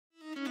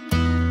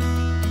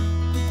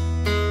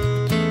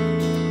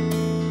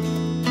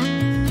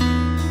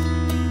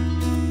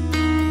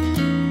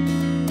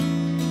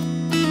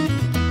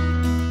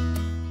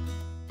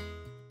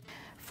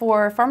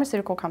For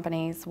pharmaceutical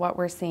companies, what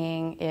we're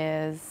seeing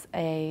is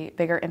a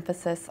bigger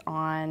emphasis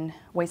on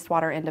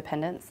wastewater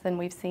independence than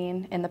we've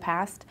seen in the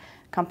past.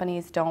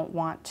 Companies don't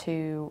want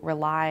to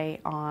rely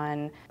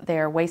on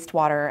their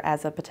wastewater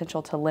as a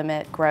potential to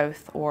limit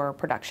growth or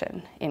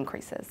production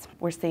increases.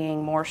 We're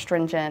seeing more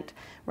stringent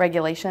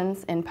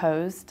regulations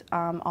imposed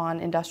on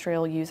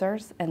industrial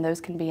users, and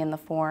those can be in the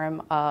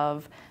form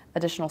of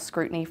additional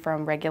scrutiny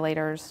from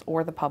regulators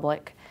or the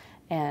public,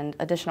 and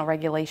additional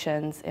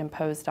regulations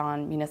imposed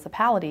on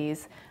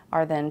municipalities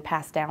are then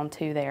passed down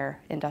to their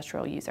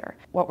industrial user.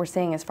 What we're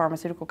seeing is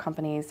pharmaceutical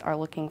companies are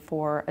looking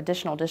for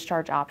additional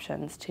discharge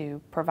options to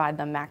provide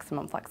them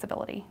maximum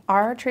flexibility.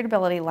 Our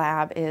treatability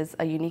lab is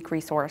a unique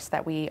resource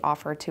that we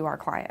offer to our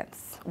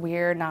clients.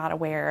 We're not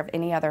aware of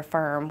any other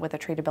firm with a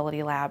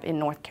treatability lab in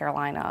North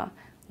Carolina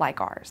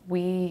like ours.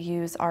 We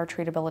use our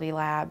treatability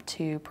lab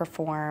to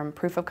perform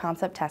proof of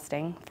concept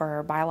testing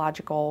for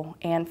biological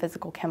and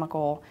physical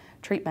chemical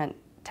treatment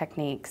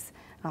techniques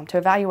to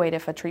evaluate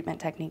if a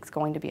treatment technique is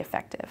going to be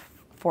effective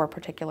for a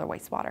particular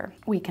wastewater.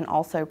 We can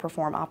also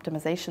perform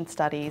optimization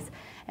studies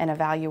and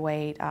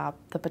evaluate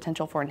the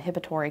potential for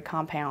inhibitory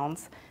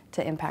compounds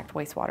to impact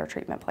wastewater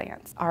treatment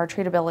plants. Our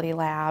treatability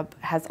lab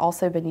has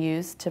also been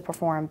used to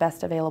perform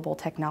best available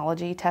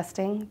technology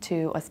testing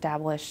to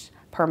establish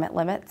permit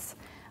limits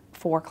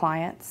for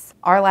clients.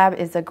 Our lab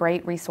is a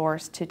great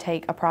resource to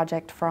take a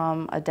project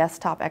from a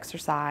desktop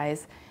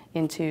exercise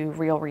into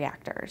real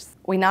reactors.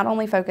 We not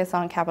only focus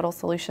on capital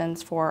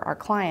solutions for our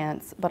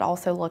clients, but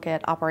also look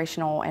at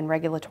operational and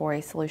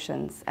regulatory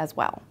solutions as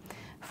well.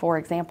 For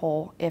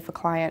example, if a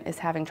client is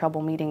having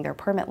trouble meeting their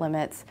permit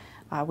limits,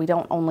 we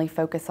don't only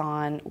focus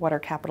on what are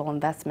capital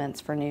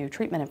investments for new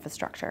treatment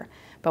infrastructure,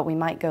 but we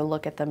might go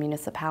look at the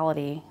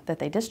municipality that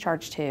they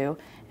discharge to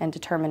and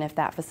determine if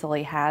that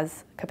facility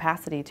has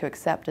capacity to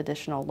accept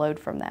additional load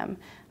from them.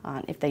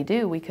 If they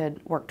do, we could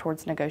work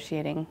towards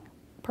negotiating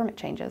permit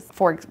changes.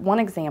 For one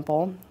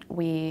example,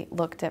 we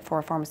looked at, for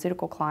a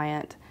pharmaceutical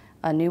client,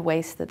 a new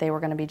waste that they were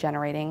going to be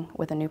generating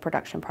with a new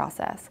production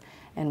process.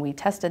 And we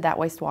tested that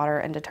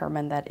wastewater and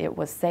determined that it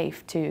was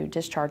safe to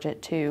discharge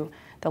it to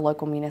the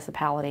local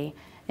municipality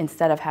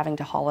instead of having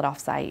to haul it off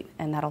site,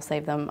 and that'll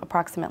save them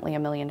approximately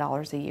 $1 million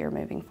a year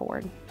moving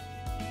forward.